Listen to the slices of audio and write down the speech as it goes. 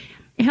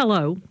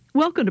Hello.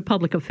 Welcome to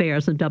Public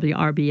Affairs on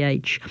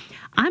WRBH.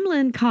 I'm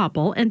Lynn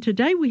Koppel, and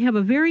today we have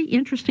a very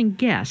interesting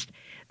guest.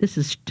 This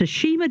is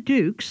Tashima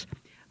Dukes,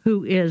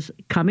 who is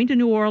coming to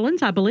New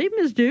Orleans, I believe,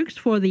 Ms. Dukes,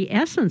 for the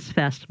Essence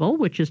Festival,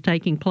 which is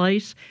taking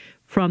place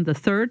from the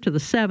 3rd to the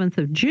 7th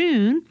of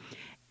June,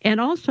 and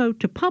also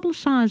to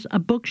publicize a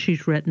book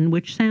she's written,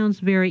 which sounds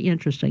very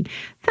interesting.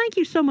 Thank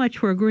you so much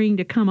for agreeing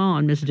to come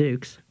on, Ms.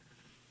 Dukes.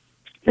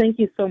 Thank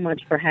you so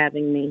much for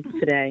having me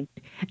today.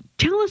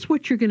 Tell us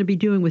what you're going to be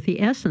doing with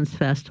the Essence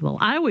Festival.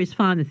 I always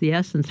find that the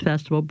Essence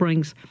Festival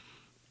brings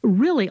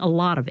really a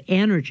lot of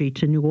energy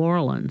to New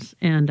Orleans,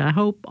 and I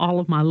hope all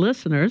of my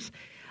listeners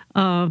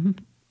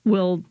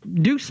will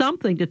do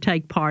something to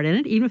take part in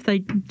it, even if they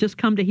just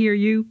come to hear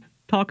you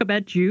talk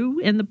about you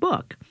and the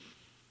book.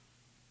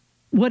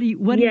 What are you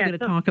going to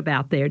talk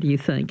about there, do you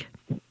think?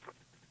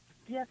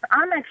 Yes,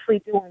 I'm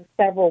actually doing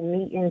several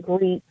meet and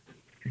greets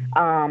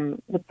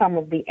with some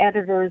of the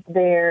editors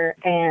there,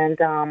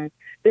 and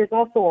there's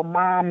also a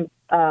mom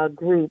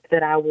group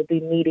that I will be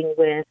meeting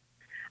with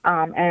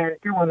and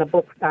doing a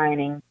book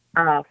signing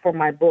for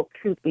my book,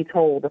 Truth Be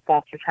Told, A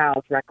Foster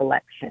Child's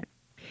Recollection.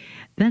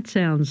 That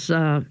sounds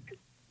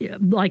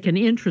like an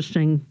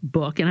interesting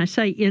book, and I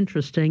say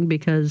interesting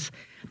because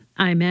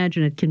I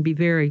imagine it can be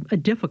a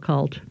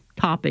difficult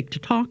topic to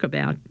talk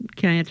about,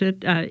 can't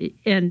it?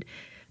 And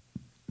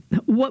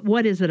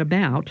what is it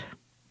about?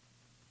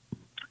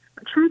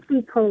 Truth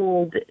Be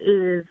Told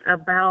is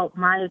about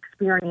my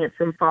experience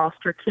in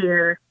foster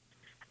care.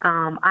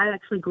 I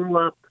actually grew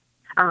up,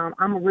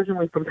 I'm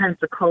originally from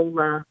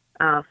Pensacola,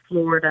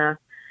 Florida,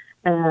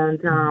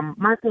 and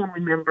my family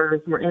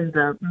members were in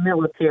the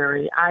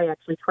military. I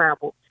actually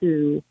traveled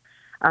to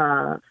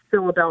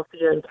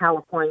Philadelphia and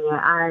California.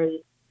 I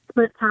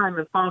spent time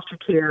in foster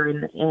care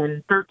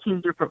in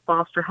 13 different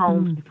foster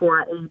homes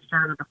before I aged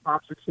out of the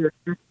foster care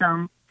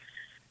system.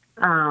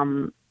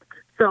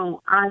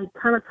 So I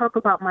kind of talk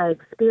about my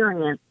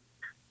experience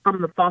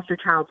from the foster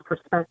child's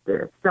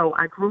perspective. So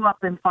I grew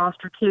up in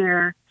foster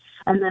care,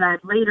 and then I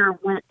later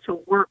went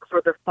to work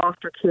for the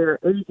foster care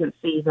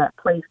agency that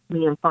placed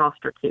me in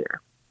foster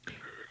care.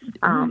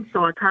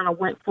 So I kind of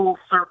went full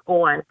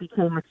circle. I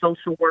became a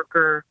social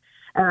worker,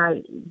 and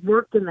I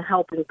worked in the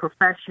helping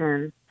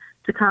profession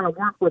to kind of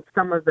work with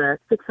some of the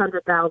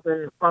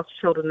 600,000 foster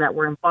children that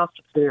were in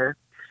foster care.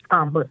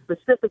 But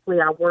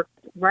specifically, I worked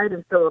right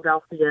in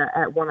Philadelphia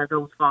at one of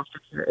those foster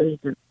care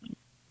agencies.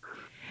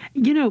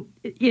 You know,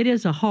 it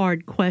is a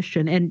hard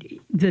question. And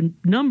the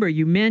number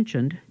you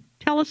mentioned,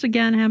 tell us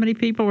again how many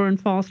people are in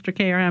foster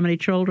care, how many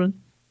children?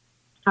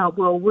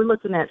 Well, we're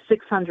looking at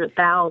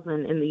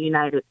 600,000 in the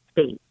United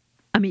States.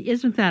 I mean,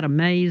 isn't that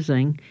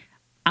amazing?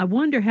 I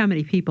wonder how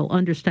many people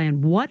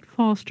understand what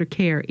foster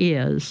care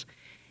is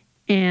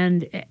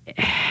and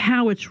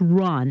how it's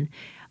run.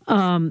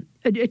 And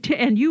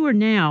you are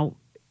now...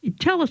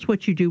 Tell us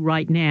what you do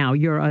right now.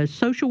 You're a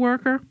social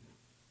worker?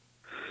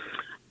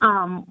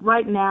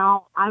 Right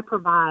now, I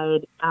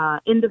provide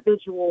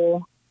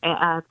individual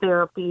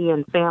therapy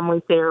and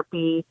family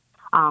therapy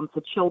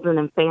to children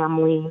and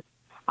families.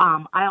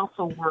 I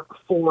also work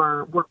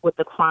with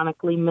the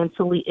chronically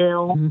mentally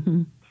ill.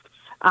 Mm-hmm.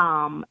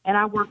 And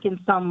I work in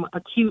some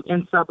acute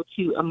and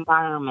subacute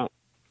environments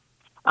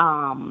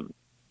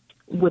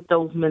with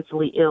those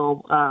mentally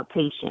ill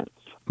patients.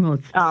 Well,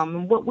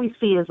 what we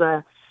see is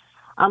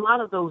a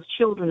lot of those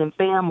children and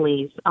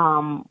families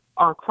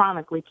are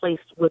chronically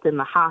placed within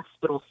the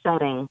hospital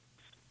setting,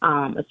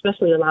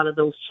 especially a lot of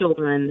those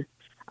children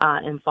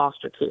in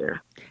foster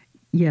care.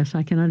 Yes,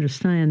 I can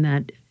understand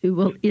that.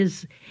 Well,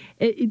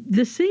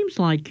 this seems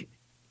like,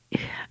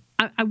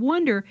 I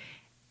wonder,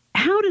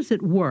 how does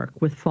it work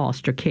with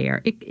foster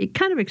care? It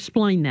kind of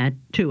explain that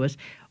to us.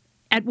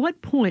 At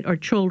what point are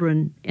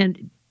children,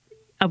 and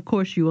of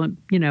course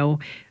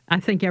I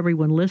think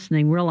everyone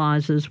listening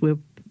realizes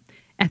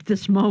at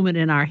this moment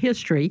in our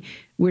history,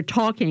 we're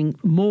talking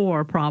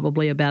more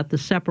probably about the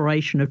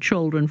separation of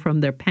children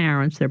from their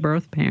parents, their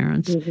birth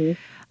parents.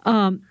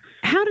 Mm-hmm.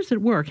 How does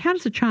it work? How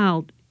does a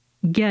child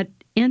get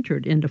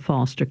entered into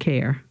foster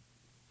care?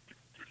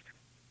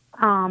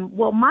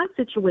 Well, my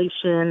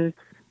situation,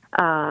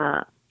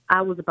 I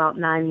was about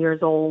 9 years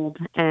old,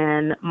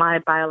 and my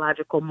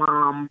biological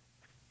mom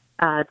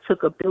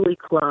took a billy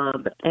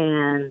club,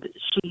 and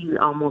she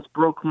almost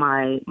broke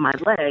my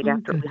leg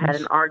after we had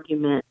an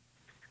argument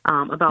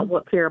about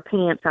what pair of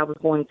pants I was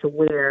going to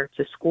wear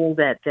to school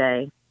that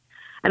day.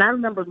 And I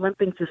remember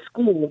limping to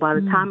school. By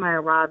the time I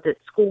arrived at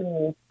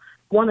school,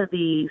 one of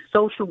the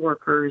social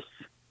workers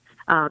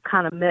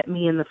kind of met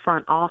me in the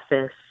front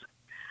office.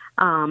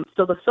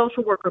 So the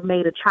social worker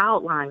made a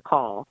child line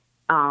call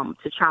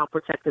to Child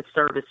Protective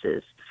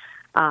Services.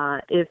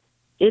 If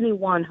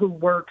anyone who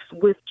works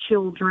with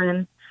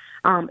children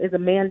is a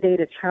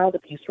mandated child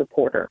abuse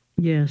reporter.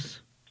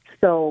 Yes.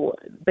 So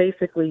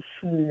basically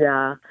she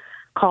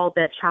called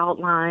that child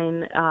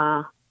line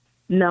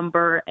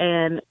number,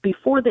 and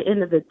before the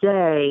end of the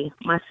day,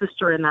 my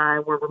sister and I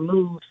were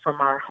removed from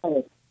our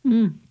home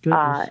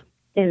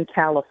in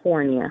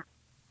California.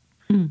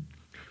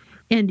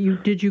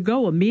 And did you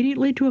go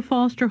immediately to a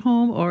foster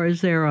home, or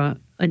is there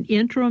an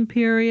interim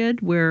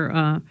period where,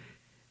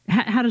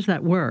 how does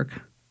that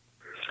work?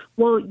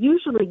 Well,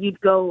 usually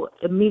you'd go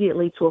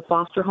immediately to a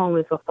foster home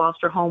if a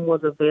foster home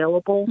was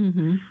available.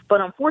 Mm-hmm.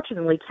 But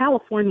unfortunately,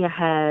 California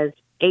has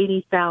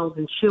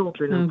 80,000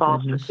 children in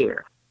foster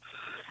care.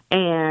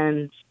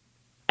 And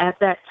at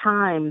that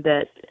time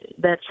that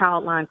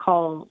Childline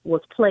call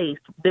was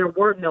placed, there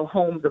were no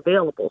homes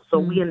available. So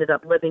we ended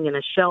up living in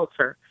a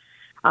shelter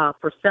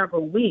for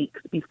several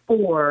weeks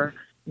before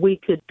we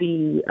could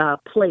be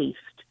placed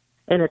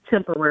in a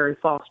temporary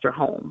foster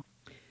home.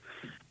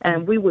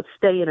 And we would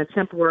stay in a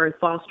temporary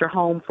foster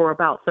home for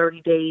about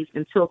 30 days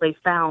until they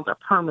found a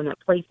permanent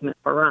placement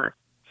for us.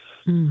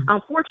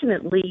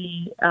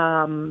 Unfortunately,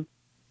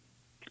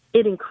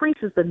 it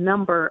increases the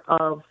number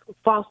of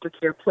foster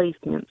care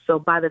placements. So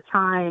by the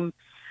time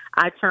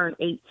I turned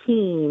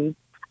 18,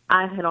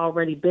 I had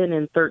already been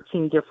in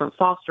 13 different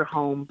foster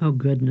homes. Oh,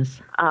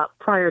 goodness.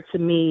 Prior to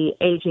me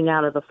aging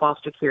out of the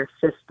foster care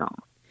system.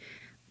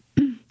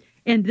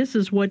 And this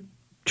is what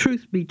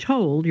Truth Be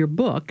Told, your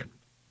book,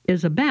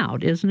 is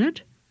about, isn't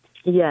it?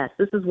 Yes,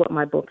 this is what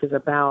my book is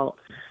about.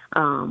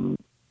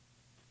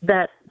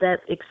 That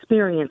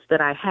experience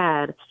that I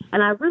had,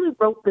 and I really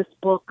wrote this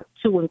book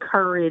to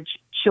encourage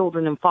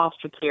children in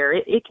foster care.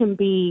 It can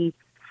be,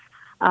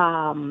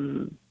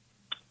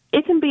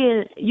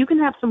 you can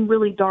have some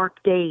really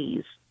dark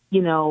days,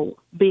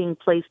 being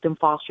placed in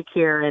foster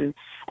care and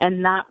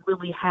not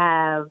really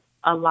have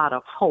a lot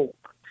of hope.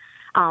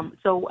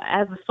 So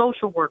as a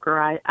social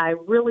worker, I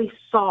really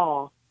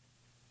saw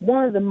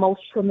one of the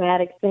most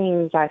traumatic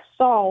things I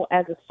saw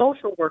as a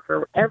social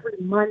worker. Every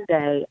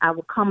Monday, I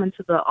would come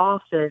into the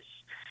office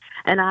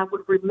and I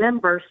would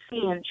remember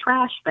seeing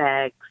trash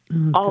bags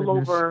all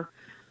over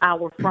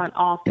our front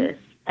office.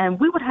 And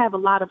we would have a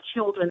lot of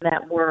children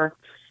that were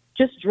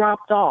just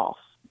dropped off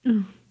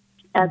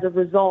as a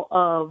result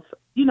of,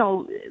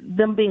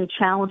 them being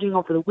challenging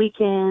over the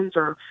weekends,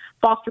 or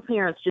foster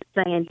parents just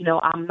saying,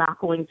 I'm not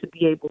going to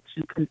be able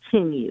to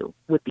continue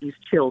with these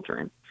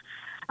children.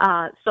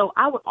 So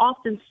I would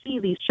often see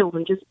these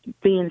children just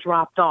being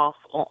dropped off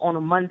on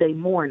a Monday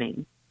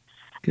morning.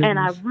 Goodness. And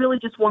I really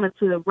just wanted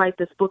to write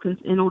this book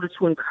in order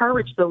to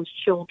encourage those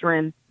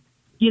children,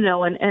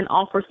 and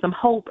offer some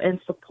hope and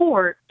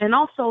support, and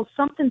also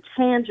something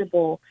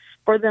tangible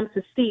for them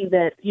to see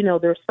that,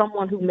 there's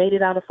someone who made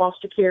it out of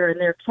foster care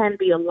and there can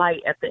be a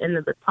light at the end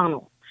of the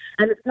tunnel.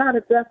 And it's not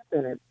a death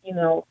sentence,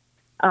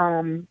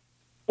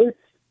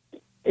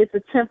 it's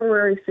a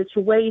temporary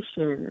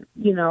situation,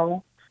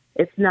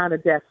 It's not a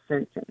death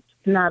sentence,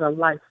 not a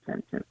life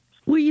sentence.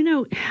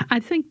 Well, I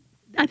think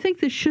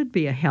this should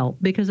be a help,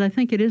 because I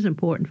think it is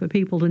important for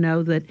people to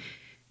know that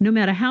no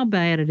matter how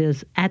bad it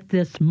is at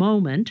this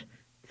moment,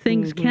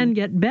 things can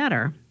get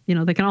better.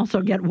 They can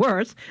also get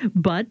worse,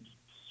 but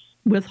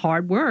with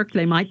hard work,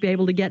 they might be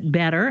able to get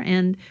better,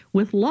 and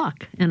with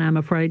luck. And I'm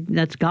afraid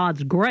that's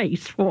God's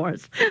grace for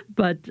us.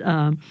 But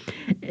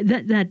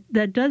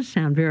that does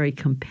sound very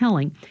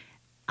compelling.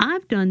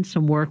 I've done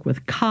some work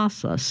with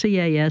CASA,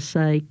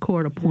 C-A-S-A,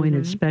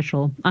 court-appointed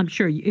special. I'm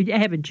sure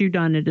haven't you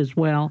done it as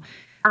well?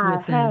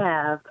 I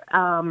have.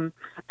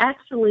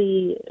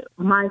 Actually,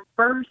 my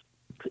first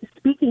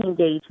speaking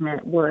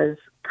engagement was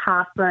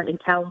CASA in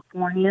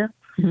California,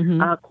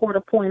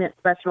 court-appointed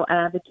special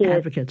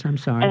advocates. I'm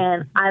sorry.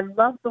 And I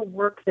love the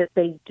work that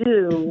they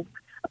do,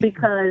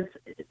 because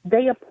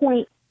they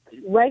appoint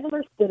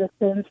regular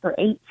citizens for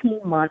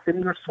 18 months,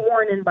 and you're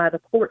sworn in by the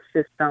court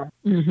system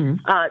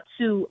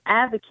to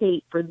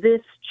advocate for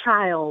this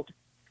child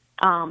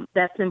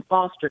that's in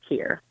foster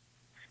care.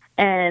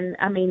 And,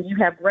 you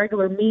have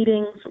regular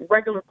meetings,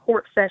 regular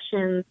court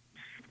sessions,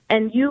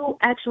 and you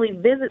actually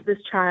visit this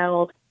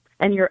child,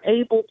 and you're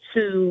able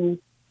to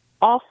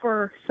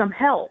offer some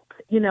help,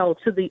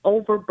 to the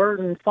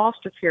overburdened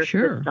foster care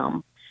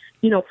system,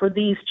 for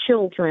these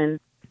children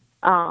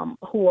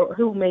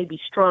who may be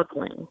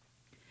struggling.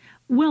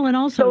 Well, and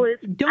also,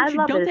 don't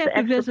they have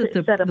to visit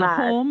the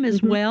home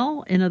as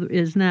well?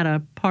 Isn't that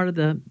a part of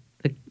the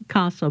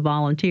CASA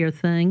volunteer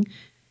thing?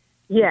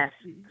 Yes.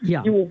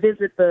 Yeah. You will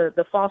visit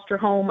the foster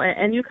home,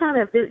 and you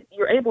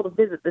you're able to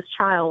visit this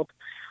child,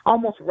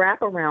 almost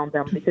wrap around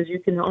them, because you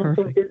can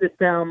also visit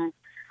them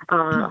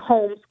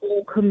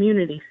homeschool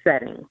community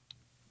setting.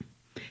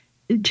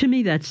 To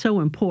me, that's so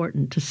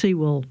important to see,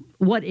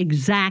 what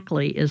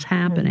exactly is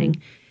happening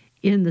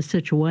in the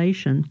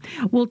situation.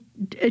 Well,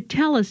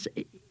 tell us,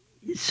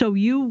 so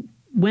you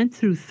went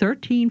through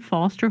 13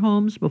 foster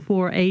homes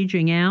before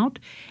aging out,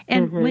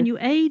 and when you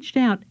aged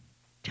out,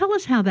 tell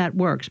us how that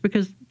works,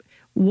 because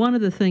one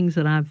of the things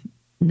that I've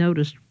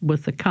noticed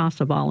with the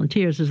CASA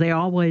volunteers is they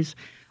always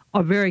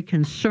are very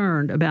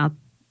concerned about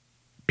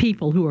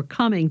people who are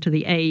coming to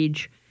the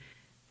age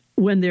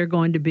when they're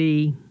going to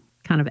be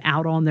kind of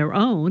out on their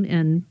own,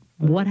 and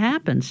what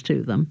happens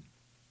to them.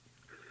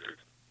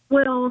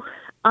 Well,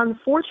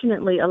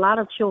 unfortunately, a lot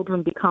of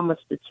children become a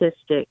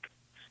statistic.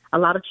 A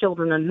lot of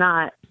children are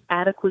not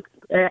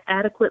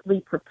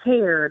adequately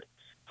prepared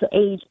to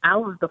age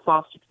out of the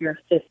foster care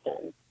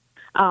system.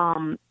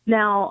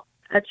 Now,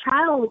 a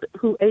child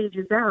who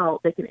ages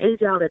out, they can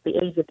age out at the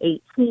age of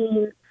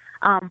 18,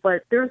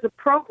 but there's a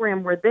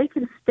program where they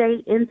can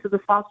stay into the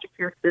foster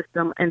care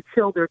system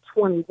until they're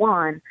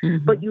 21,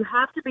 but you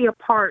have to be a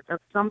part of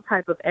some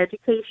type of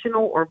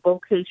educational or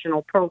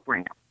vocational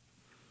program.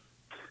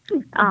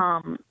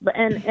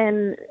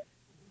 And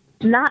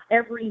not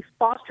every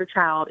foster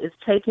child is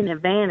taking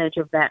advantage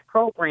of that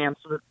program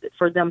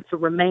for them to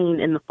remain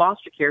in the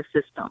foster care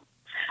system.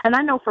 And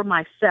I know for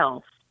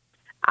myself,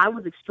 I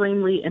was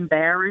extremely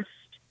embarrassed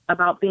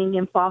about being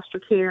in foster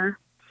care,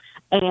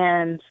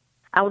 and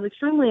I was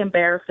extremely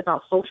embarrassed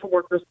about social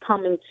workers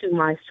coming to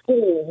my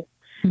school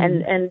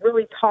and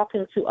really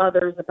talking to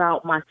others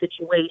about my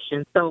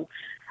situation. So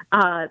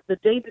the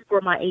day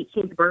before my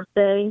 18th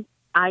birthday,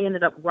 I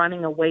ended up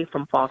running away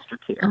from foster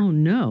care. Oh,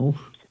 no.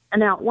 And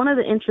now, one of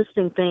the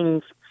interesting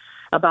things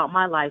about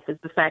my life is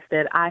the fact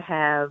that I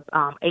have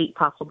 8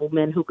 possible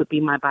men who could be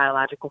my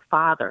biological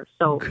father.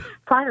 So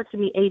prior to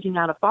me aging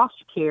out of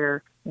foster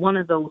care, one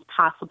of those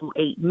possible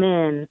 8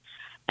 men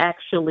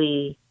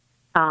actually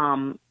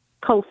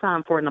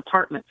co-signed for an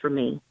apartment for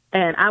me.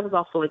 And I was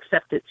also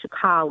accepted to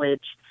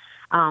college.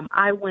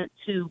 I went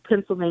to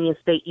Pennsylvania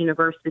State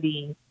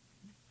University.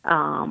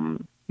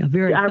 A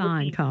very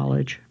fine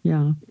college,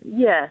 yeah.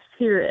 Yes,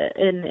 here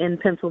in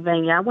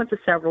Pennsylvania. I went to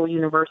several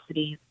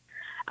universities,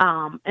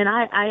 and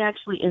I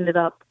actually ended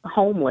up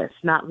homeless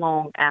not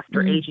long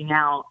after aging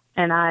out.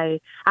 And I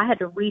had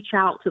to reach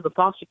out to the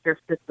foster care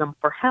system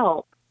for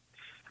help.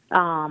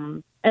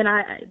 And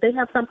they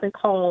have something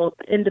called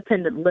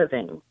independent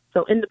living.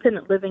 So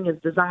independent living is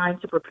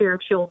designed to prepare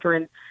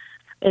children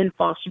in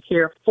foster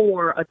care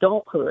for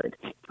adulthood.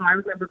 So I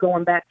remember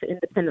going back to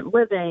independent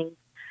living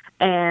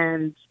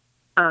and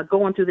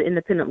going through the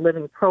independent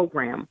living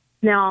program.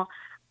 Now,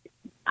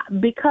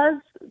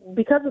 because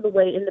of the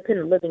way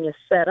independent living is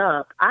set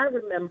up, I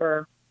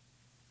remember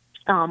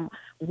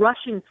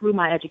rushing through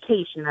my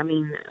education. I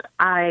mean,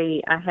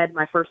 I had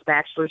my first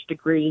bachelor's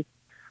degree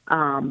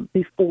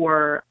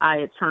before I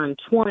had turned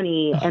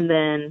 20, and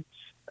then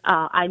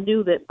I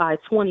knew that by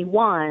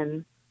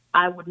 21,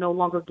 I would no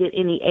longer get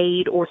any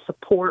aid or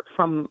support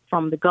from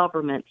the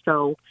government.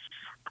 So,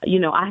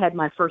 I had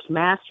my first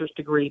master's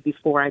degree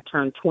before I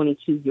turned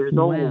 22 years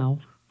old. Wow.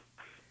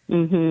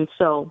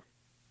 So,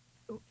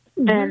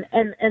 and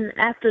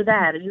after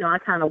that, I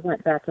kind of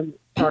went back and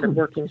started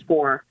working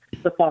for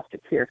the foster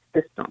care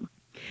system.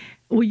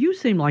 Well, you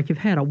seem like you've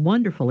had a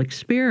wonderful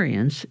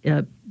experience,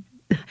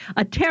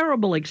 a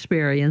terrible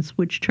experience,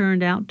 which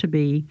turned out to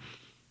be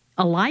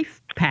a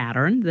life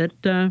pattern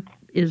that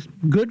is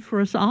good for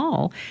us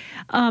all.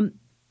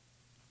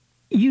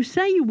 You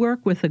say you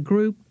work with a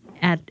group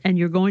and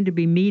you're going to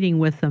be meeting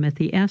with them at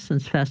the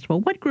Essence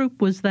Festival. What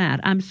group was that?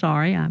 I'm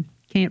sorry, I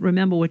can't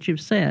remember what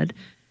you've said.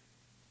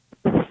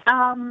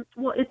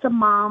 Well, it's a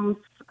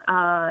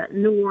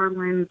New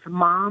Orleans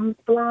moms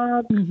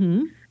blog.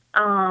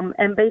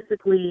 And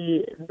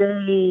basically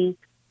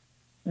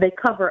they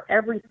cover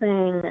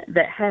everything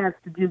that has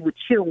to do with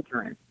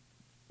children.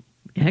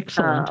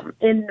 Excellent.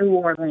 In New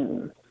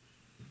Orleans.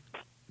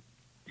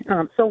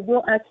 So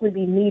we'll actually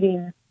be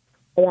meeting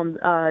on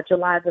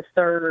July the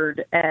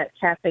 3rd at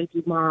Cafe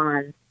Du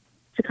Monde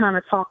to kind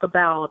of talk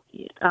about,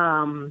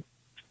 some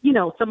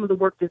of the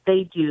work that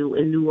they do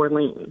in New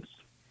Orleans.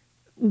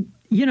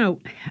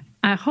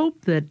 I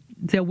hope that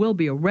there will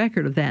be a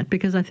record of that,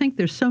 because I think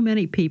there's so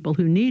many people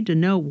who need to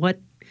know what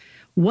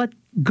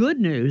good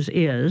news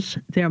is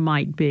there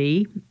might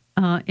be,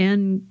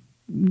 and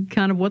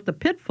kind of what the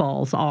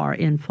pitfalls are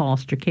in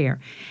foster care.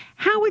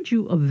 How would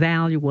you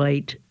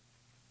evaluate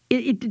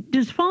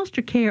does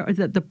foster care,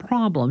 the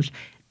problems,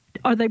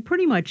 are they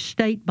pretty much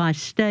state by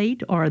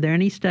state, or are there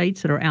any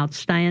states that are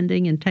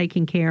outstanding in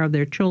taking care of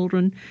their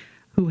children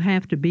who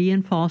have to be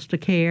in foster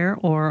care,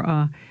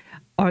 and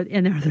are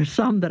there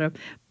some that are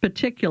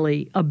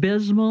particularly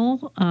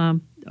abysmal?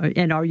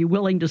 And are you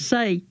willing to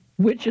say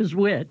which is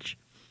which?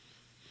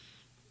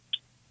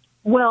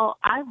 Well,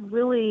 I've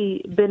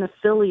really been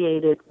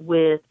affiliated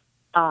with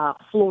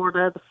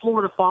Florida, the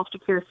Florida foster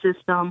care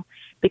system,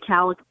 the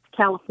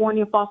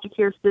California foster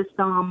care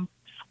system,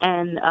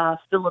 and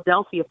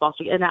Philadelphia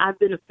foster care. And I've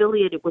been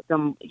affiliated with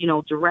them,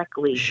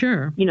 directly.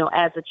 Sure.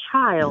 As a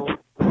child,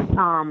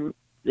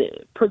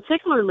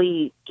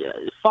 particularly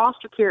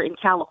foster care in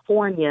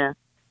California,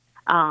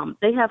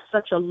 they have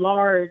such a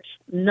large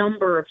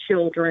number of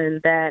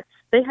children that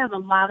they have a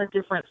lot of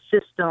different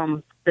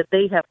systems that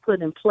they have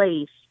put in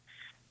place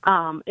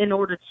in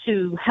order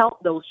to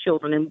help those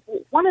children. And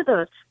one of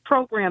the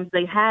programs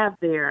they have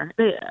there,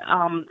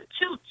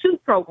 two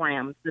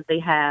programs that they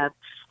have.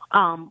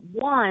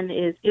 One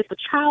is if a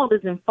child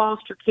is in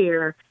foster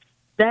care,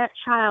 that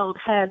child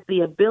has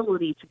the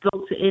ability to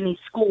go to any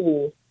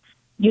school,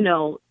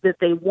 that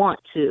they want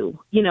to.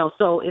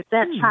 So if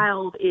that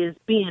child is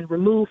being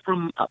removed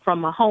from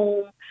a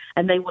home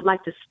and they would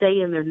like to stay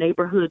in their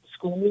neighborhood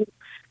school,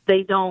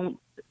 they don't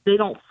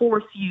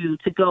force you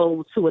to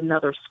go to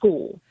another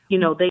school.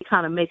 They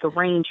kind of make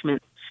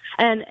arrangements.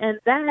 And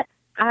that,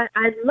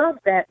 I love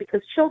that,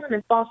 because children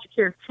in foster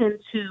care tend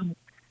to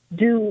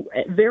do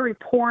very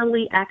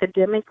poorly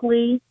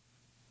academically.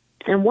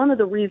 And one of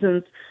the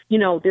reasons,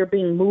 they're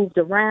being moved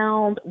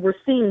around, we're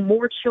seeing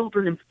more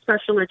children in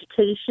special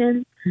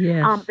education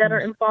that are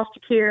in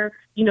foster care.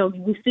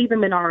 We see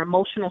them in our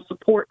emotional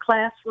support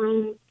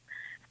classrooms.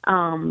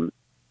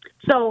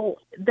 So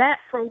that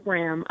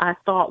program I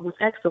thought was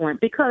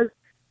excellent, because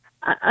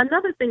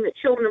another thing that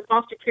children in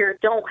foster care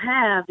don't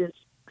have is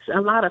a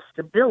lot of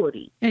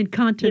stability. And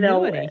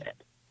continuity.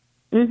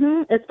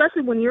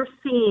 Especially when you're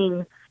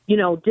seeing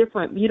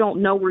different, you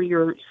don't know where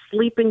you're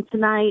sleeping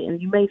tonight,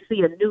 and you may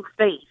see a new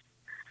face.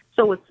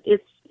 So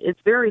it's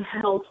very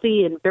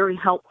healthy and very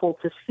helpful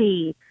to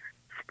see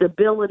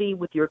stability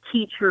with your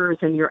teachers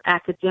and your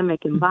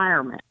academic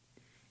environment.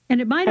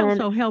 And it might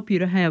also help you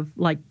to have,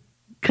 like,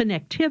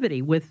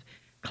 connectivity with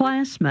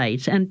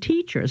classmates and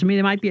teachers. I mean,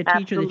 there might be a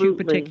teacher that you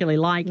particularly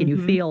like, and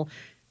you feel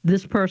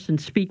this person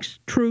speaks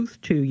truth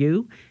to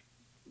you.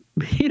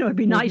 It'd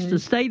be nice to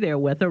stay there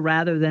with her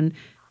rather than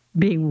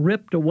being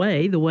ripped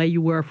away the way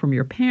you were from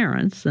your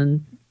parents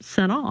and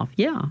sent off.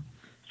 Yeah.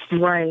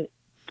 Right.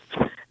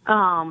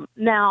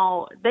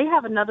 Now, they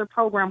have another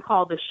program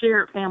called the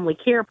Shared Family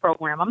Care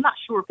Program. I'm not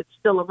sure if it's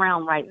still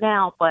around right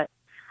now, but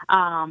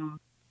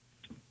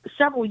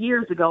several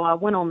years ago, I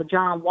went on the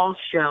John Walsh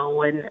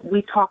Show, and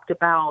we talked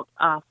about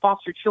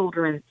foster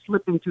children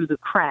slipping through the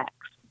cracks.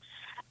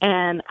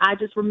 And I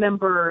just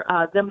remember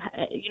them,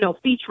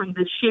 featuring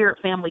this Shared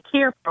Family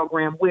Care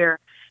Program where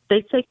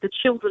they take the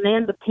children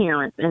and the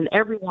parents, and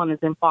everyone is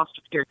in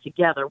foster care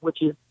together,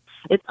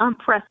 it's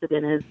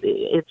unprecedented.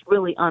 It's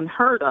really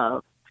unheard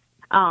of.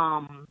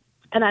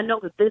 And I know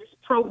that this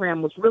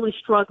program was really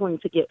struggling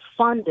to get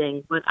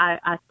funding, but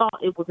I thought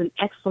it was an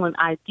excellent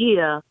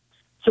idea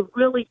to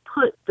really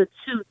put the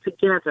two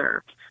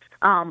together.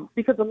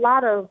 Because a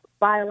lot of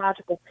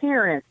biological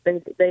parents,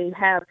 they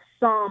have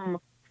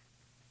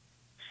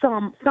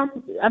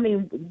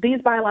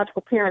these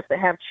biological parents that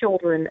have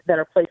children that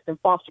are placed in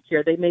foster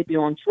care, they may be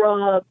on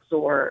drugs,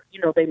 or,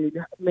 they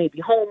may be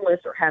homeless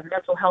or have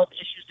mental health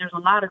issues. There's a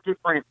lot of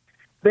different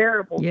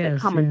variables that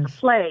come into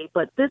play,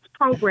 but this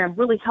program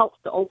really helps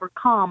to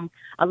overcome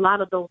a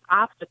lot of those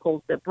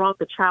obstacles that brought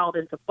the child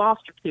into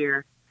foster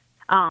care.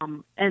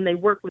 And they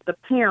work with the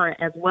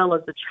parent as well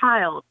as the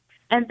child.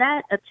 And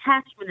that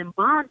attachment and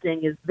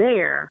bonding is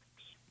there,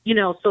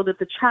 so that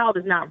the child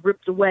is not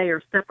ripped away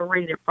or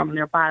separated from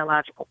their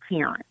biological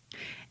parent.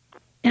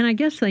 And I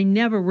guess they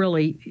never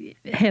really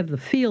have the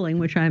feeling,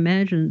 which I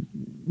imagine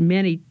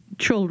many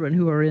children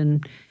who are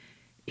in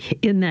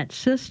that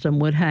system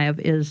would have,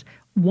 is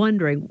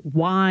wondering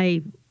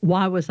why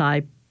was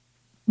I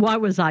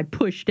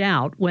pushed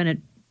out when it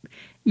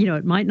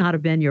might not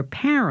have been your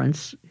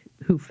parents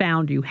who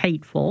found you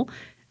hateful,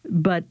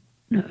 but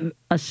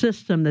a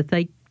system that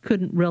they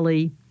couldn't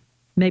really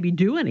maybe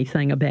do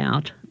anything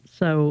about.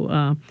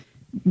 So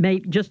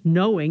just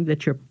knowing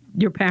that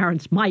your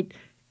parents might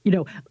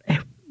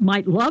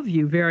love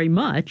you very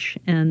much,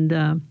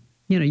 and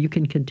you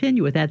can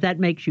continue with that. That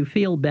makes you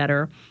feel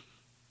better,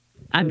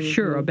 I'm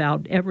sure,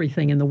 about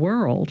everything in the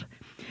world.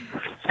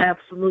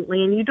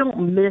 Absolutely. And you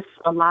don't miss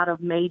a lot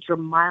of major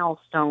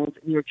milestones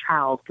in your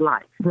child's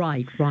life.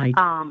 Right.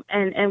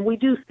 And we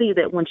do see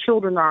that when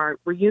children are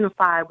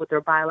reunified with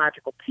their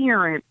biological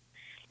parents,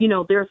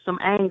 there's some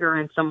anger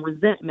and some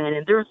resentment,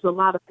 and there's a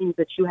lot of things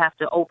that you have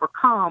to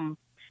overcome,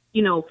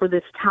 for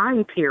this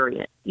time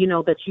period,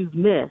 that you've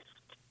missed,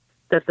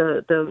 that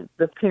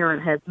the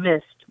parent has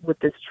missed with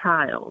this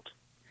child.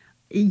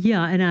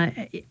 Yeah, and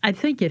I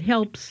think it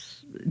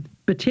helps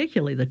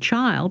particularly the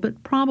child,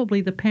 but probably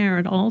the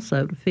parent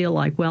also, to feel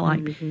like, well,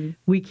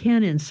 we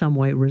can in some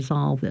way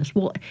resolve this.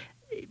 Well,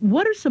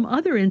 what are some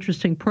other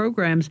interesting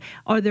programs?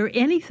 Is there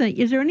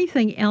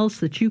anything else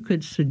that you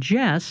could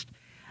suggest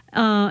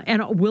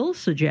and will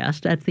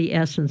suggest at the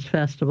Essence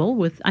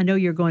Festival? I know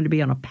you're going to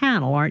be on a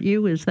panel, aren't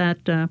you? Is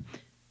that to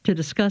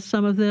discuss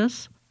some of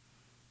this?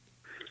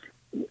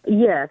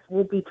 Yes,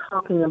 we'll be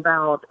talking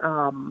about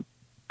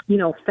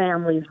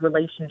families,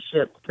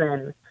 relationships,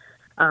 and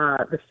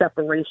the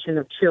separation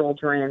of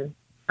children.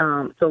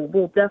 So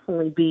we'll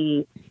definitely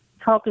be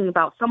talking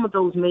about some of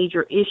those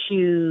major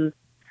issues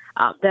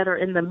that are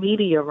in the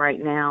media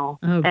right now.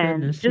 Oh,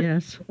 and goodness,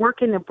 just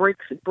working to break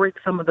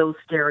some of those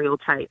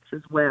stereotypes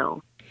as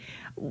well.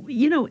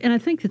 And I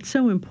think it's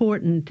so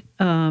important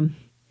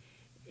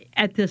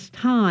at this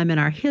time in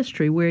our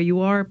history where you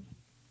are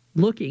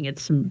looking at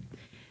some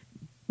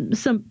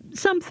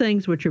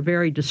things which are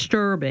very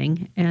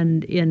disturbing,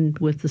 and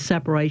with the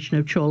separation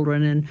of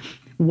children and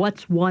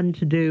what's one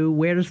to do,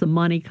 where does the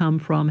money come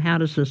from, how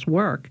does this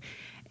work?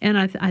 And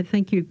I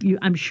think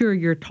I'm sure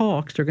your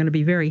talks are going to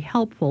be very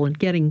helpful in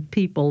getting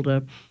people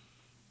to,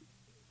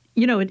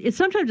 it's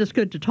sometimes it's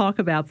good to talk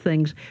about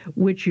things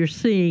which you're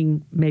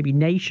seeing maybe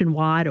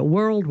nationwide or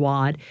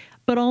worldwide,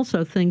 but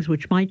also things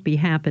which might be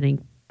happening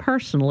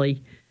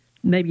personally,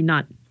 maybe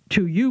not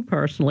to you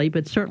personally,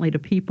 but certainly to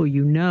people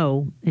you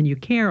know and you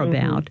care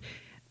about.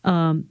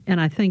 And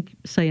I think,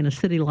 say, in a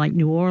city like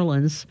New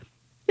Orleans,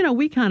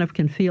 we kind of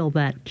can feel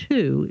that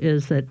too,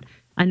 is that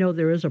I know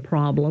there is a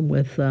problem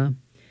with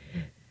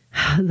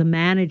the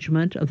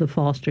management of the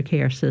foster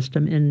care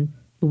system in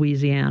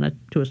Louisiana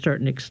to a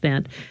certain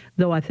extent,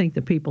 though I think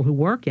the people who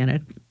work in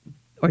it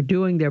are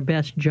doing their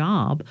best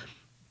job.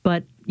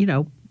 But,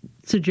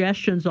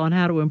 suggestions on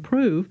how to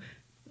improve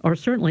are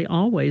certainly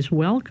always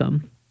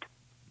welcome.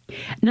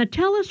 Now,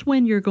 tell us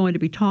when you're going to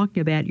be talking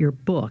about your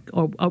book.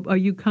 Or are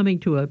you coming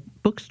to a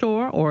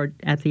bookstore or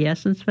at the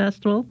Essence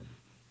Festival?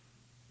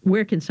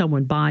 Where can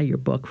someone buy your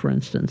book, for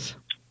instance?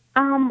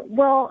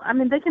 Well,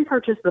 they can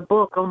purchase the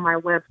book on my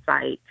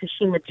website,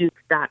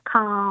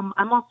 TashimaJukes.com.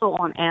 I'm also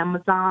on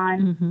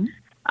Amazon.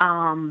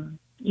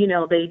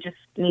 Mm-hmm. They just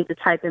need to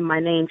type in my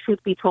name,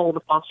 Truth Be Told,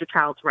 The Foster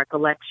Child's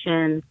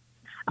Recollection.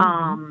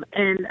 And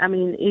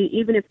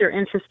even if they're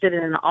interested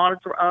in an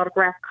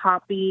autograph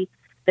copy,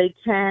 they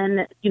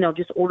can,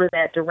 just order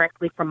that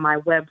directly from my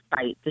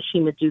website,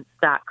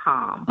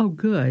 TashimaJukes.com. Oh,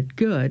 good.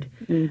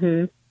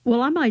 Mm-hmm.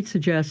 Well, I might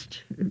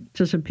suggest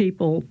to some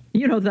people,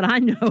 that I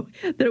know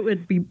that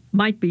it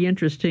might be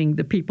interesting,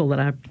 the people that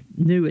I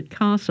knew at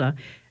CASA,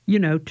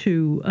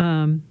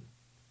 to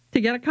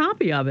get a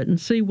copy of it and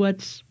see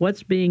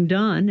what's being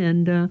done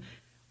and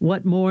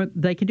what more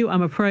they can do.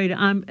 I'm afraid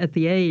I'm at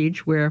the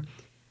age where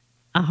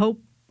I hope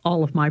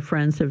all of my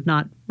friends have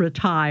not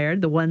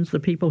retired, the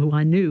people who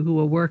I knew who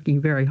were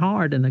working very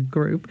hard in the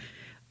group,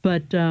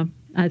 but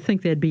I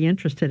think they'd be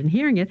interested in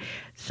hearing it.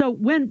 So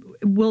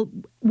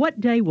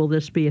what day will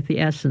this be at the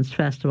Essence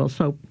Festival?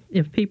 So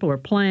if people are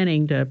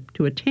planning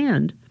to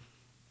attend.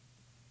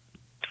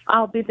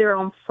 I'll be there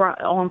on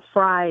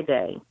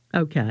Friday.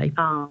 Okay.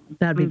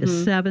 That'd be the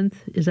 7th.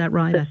 Is that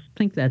right? I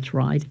think that's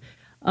right.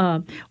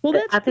 I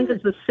think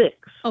it's the 6th.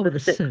 Oh, the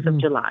 6th of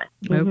July.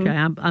 Okay,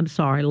 I'm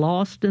sorry,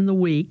 lost in the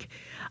week.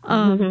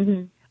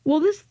 Well,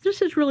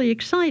 this is really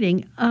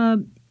exciting.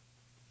 And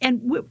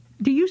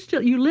do you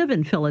live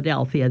in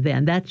Philadelphia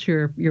then? That's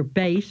your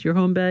base, your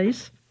home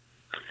base?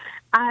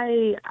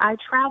 I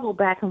travel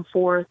back and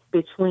forth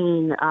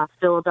between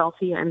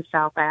Philadelphia and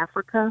South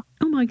Africa.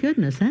 Oh my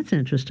goodness, that's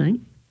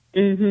interesting.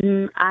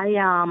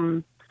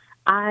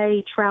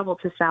 I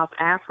traveled to South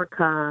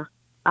Africa.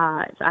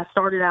 I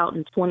started out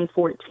in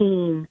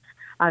 2014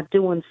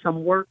 doing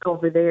some work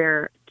over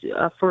there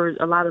for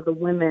a lot of the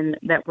women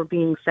that were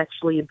being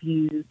sexually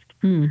abused.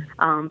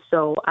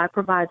 So I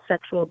provide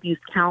sexual abuse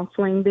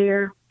counseling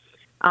there.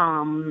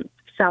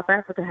 South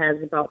Africa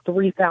has about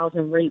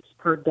 3,000 rapes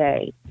per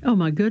day. Oh,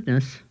 my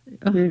goodness.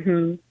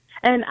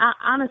 And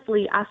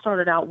honestly, I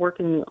started out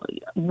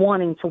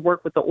wanting to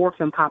work with the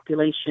orphan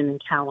population in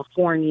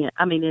California,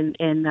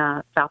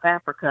 in South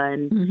Africa.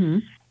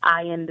 And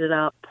I ended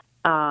up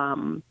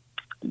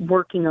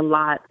working a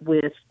lot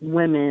with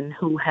women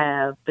who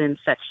have been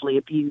sexually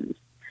abused.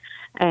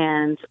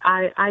 And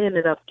I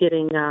ended up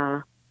getting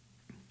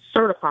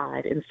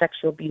certified in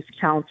sexual abuse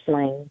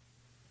counseling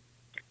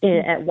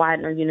at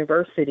Widener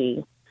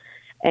University.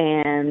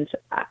 And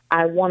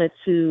I wanted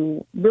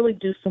to really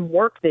do some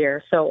work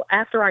there. So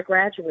after I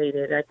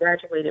graduated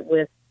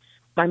with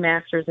my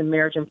master's in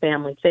marriage and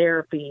family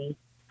therapy.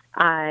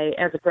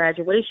 As a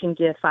graduation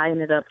gift, I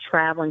ended up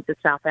traveling to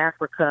South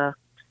Africa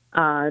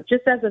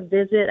just as a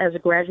visit, as a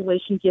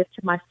graduation gift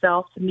to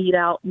myself, to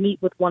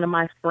meet with one of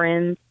my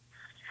friends.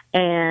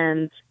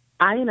 And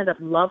I ended up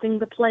loving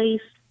the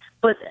place,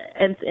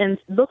 and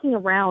looking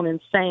around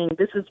and saying,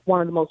 this is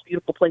one of the most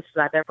beautiful places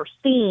I've ever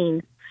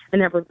seen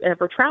and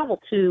ever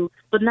traveled to,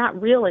 but not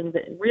realizing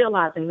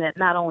that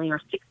not only are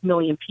 6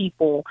 million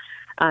people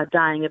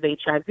dying of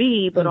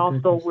HIV, but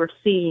also we're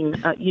seeing,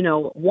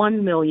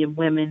 1 million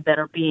women that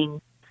are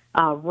being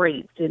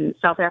raped. And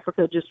South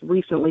Africa just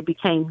recently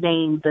became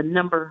named the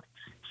number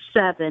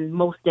 7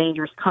 most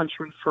dangerous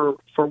country for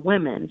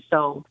women.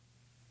 So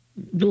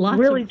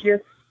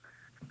just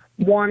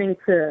wanting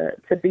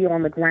to be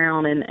on the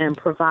ground and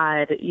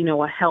provide,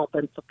 a help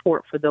and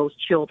support for those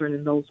children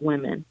and those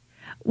women.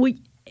 Well,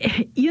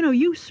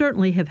 you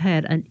certainly have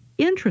had an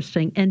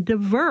interesting and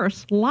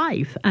diverse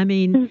life. I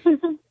mean,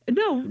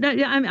 no,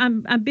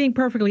 I'm being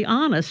perfectly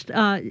honest.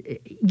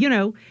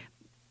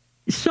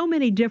 So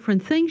many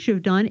different things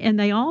you've done, and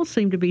they all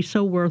seem to be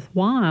so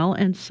worthwhile,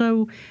 and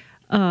so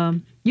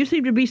you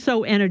seem to be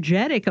so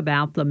energetic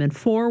about them and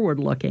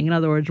forward-looking. In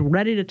other words,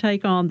 ready to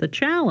take on the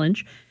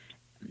challenge.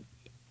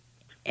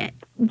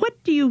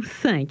 What do you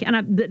think?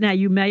 And now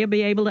you may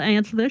be able to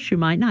answer this, you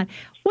might not.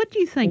 What do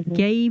you think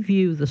gave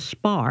you the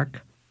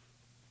spark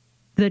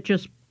that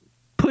just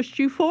pushed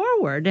you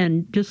forward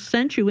and just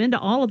sent you into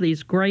all of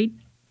these great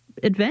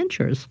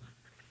adventures?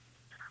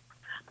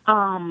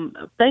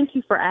 Thank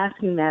you for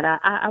asking that.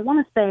 I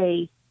want to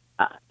say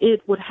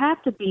it would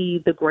have to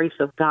be the grace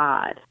of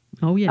God.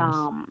 Oh, yes.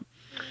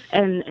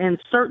 And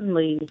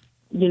certainly,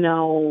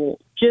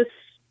 just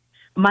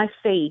my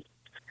faith.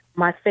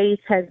 My faith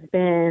has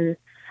been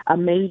a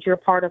major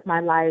part of my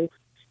life.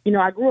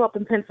 I grew up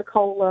in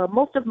Pensacola.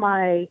 Most of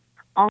my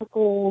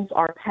uncles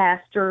are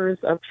pastors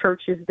of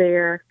churches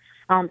there.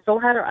 So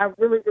I had a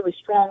really, really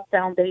strong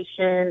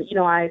foundation.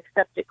 I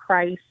accepted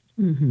Christ,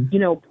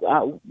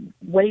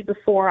 way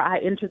before I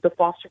entered the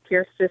foster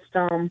care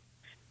system.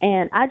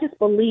 And I just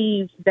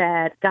believe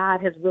that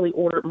God has really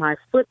ordered my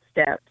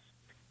footsteps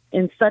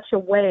in such a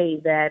way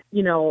that,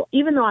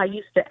 even though I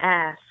used to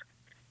ask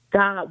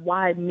God,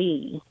 why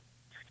me?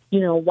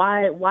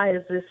 Why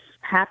is this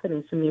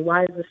happening to me?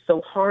 Why is this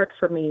so hard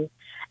for me?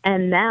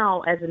 And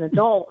now as an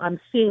adult, I'm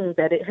seeing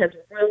that it has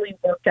really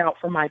worked out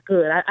for my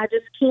good. I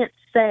just can't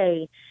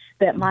say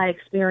that my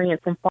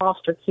experience in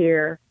foster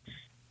care,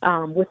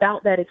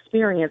 without that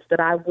experience,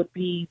 that I would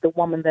be the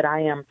woman that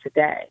I am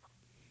today.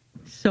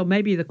 So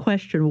maybe the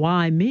question,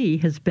 why me,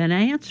 has been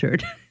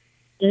answered.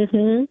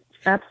 Mm-hmm.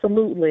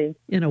 Absolutely.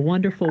 In a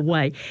wonderful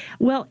way.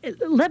 Well,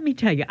 let me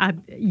tell you,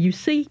 you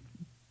see,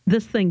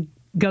 this thing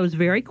goes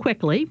very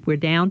quickly. We're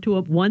down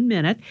to 1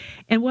 minute.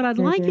 And what I'd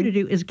like you to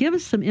do is give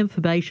us some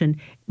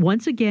information.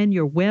 Once again,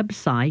 your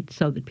website,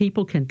 so that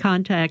people can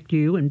contact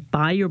you and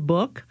buy your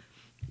book,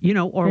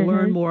 or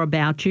learn more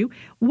about you.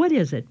 What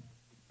is it?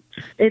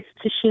 It's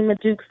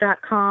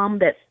TashimaDukes.com.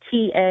 That's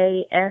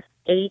TASHIMA.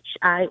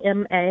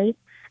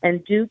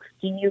 And Dukes,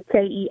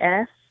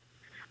 DUKES.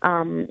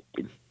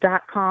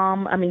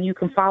 .com. I mean, you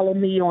can follow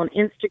me on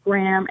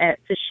Instagram at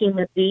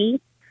Tashima D.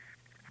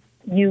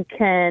 You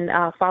can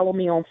follow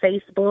me on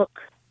Facebook,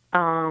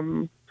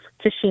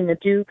 Tashima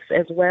Dukes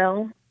as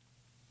well.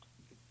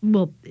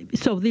 Well,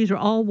 so these are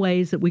all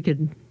ways that we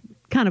could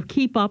kind of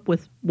keep up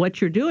with what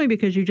you're doing,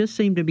 because you just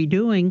seem to be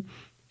doing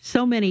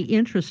so many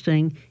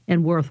interesting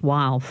and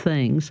worthwhile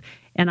things.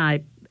 And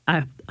I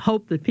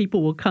hope that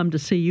people will come to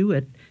see you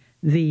at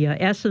the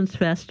Essence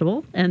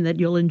Festival, and that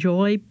you'll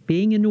enjoy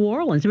being in New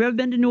Orleans. Have you ever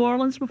been to New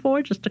Orleans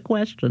before? Just a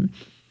question.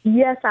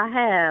 Yes, I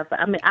have.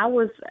 I mean, I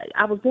was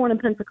born in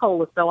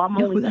Pensacola, so I'm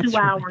only 2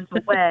 hours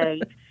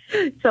away.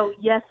 So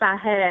yes, I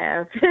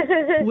have.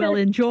 Well,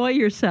 enjoy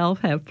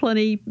yourself. Have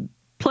plenty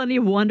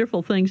of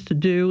wonderful things to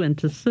do and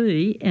to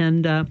see.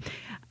 And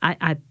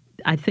I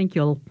think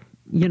you'll,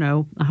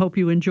 I hope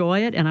you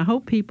enjoy it, and I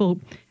hope people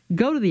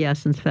go to the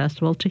Essence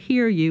Festival to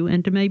hear you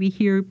and to maybe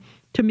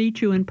to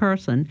meet you in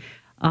person.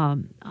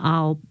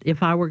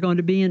 If I were going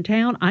to be in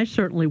town, I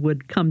certainly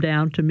would come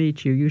down to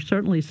meet you. You're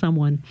certainly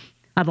someone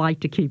I'd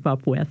like to keep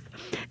up with.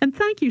 And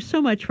thank you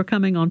so much for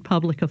coming on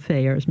Public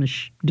Affairs,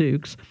 Ms.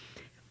 Dukes.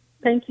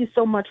 Thank you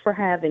so much for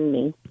having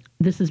me.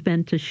 This has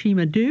been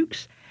Tashima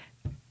Dukes,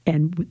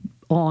 and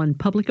on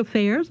Public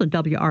Affairs on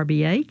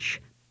WRBH.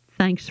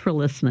 Thanks for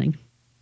listening.